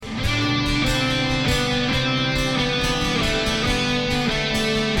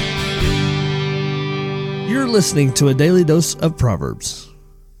You're listening to a daily dose of Proverbs.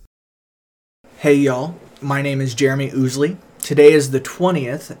 Hey y'all, my name is Jearme Ousley. Today is the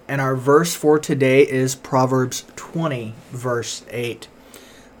 20th, and our verse for today is Proverbs 20, verse 8.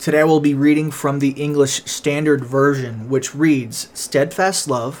 Today I will be reading from the English Standard Version, which reads, "Steadfast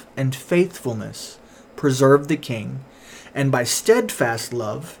love and faithfulness preserve the king, and by steadfast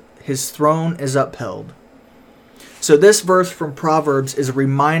love his throne is upheld." So this verse from Proverbs is a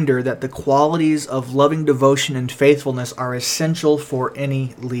reminder that the qualities of loving devotion and faithfulness are essential for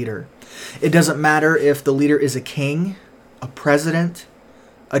any leader. It doesn't matter if the leader is a king, a president,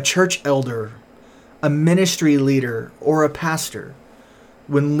 a church elder, a ministry leader, or a pastor.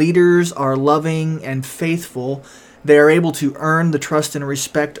 When leaders are loving and faithful, they are able to earn the trust and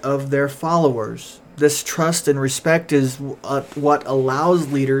respect of their followers. This trust and respect is what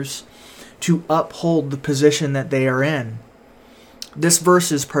allows leaders to uphold the position that they are in. This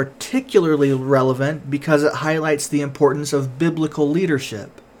verse is particularly relevant because it highlights the importance of biblical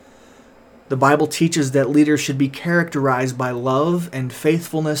leadership. The Bible teaches that leaders should be characterized by love and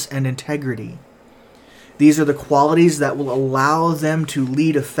faithfulness and integrity. These are the qualities that will allow them to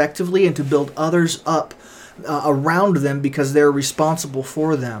lead effectively and to build others up around them because they're responsible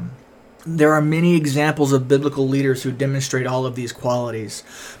for them. There are many examples of biblical leaders who demonstrate all of these qualities,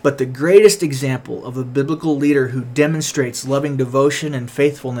 but the greatest example of a biblical leader who demonstrates loving devotion and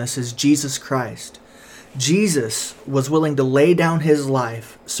faithfulness is Jesus Christ. Jesus was willing to lay down his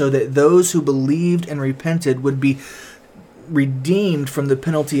life so that those who believed and repented would be redeemed from the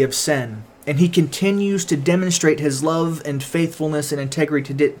penalty of sin. And he continues to demonstrate his love and faithfulness and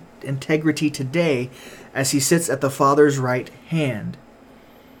integrity today as he sits at the Father's right hand.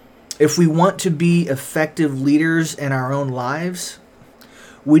 If we want to be effective leaders in our own lives,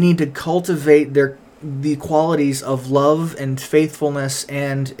 we need to cultivate the qualities of love and faithfulness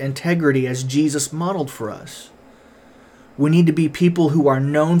and integrity as Jesus modeled for us. We need to be people who are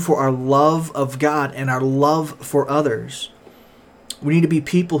known for our love of God and our love for others. We need to be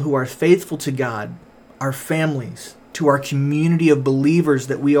people who are faithful to God, our families, to our community of believers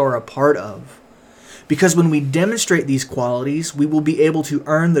that we are a part of. Because when we demonstrate these qualities, we will be able to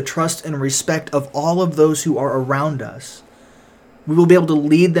earn the trust and respect of all of those who are around us. We will be able to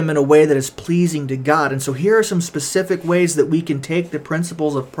lead them in a way that is pleasing to God. And so here are some specific ways that we can take the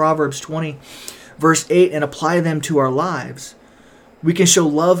principles of Proverbs 20, verse 8, and apply them to our lives. We can show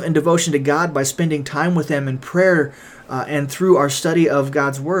love and devotion to God by spending time with Him in prayer and through our study of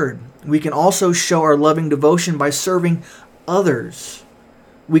God's Word. We can also show our loving devotion by serving others.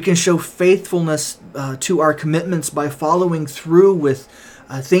 We can show faithfulness to our commitments by following through with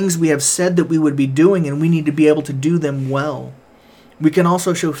things we have said that we would be doing, and we need to be able to do them well. We can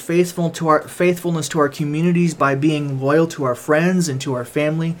also show faithfulness to our communities by being loyal to our friends and to our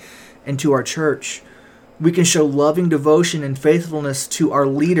family and to our church. We can show loving devotion and faithfulness to our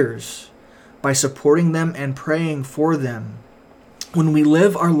leaders by supporting them and praying for them. When we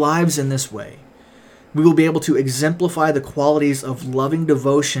live our lives in this way, we will be able to exemplify the qualities of loving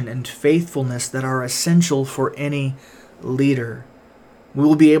devotion and faithfulness that are essential for any leader. We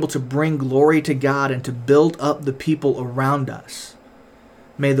will be able to bring glory to God and to build up the people around us.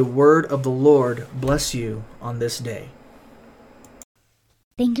 May the word of the Lord bless you on this day.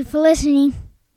 Thank you for listening.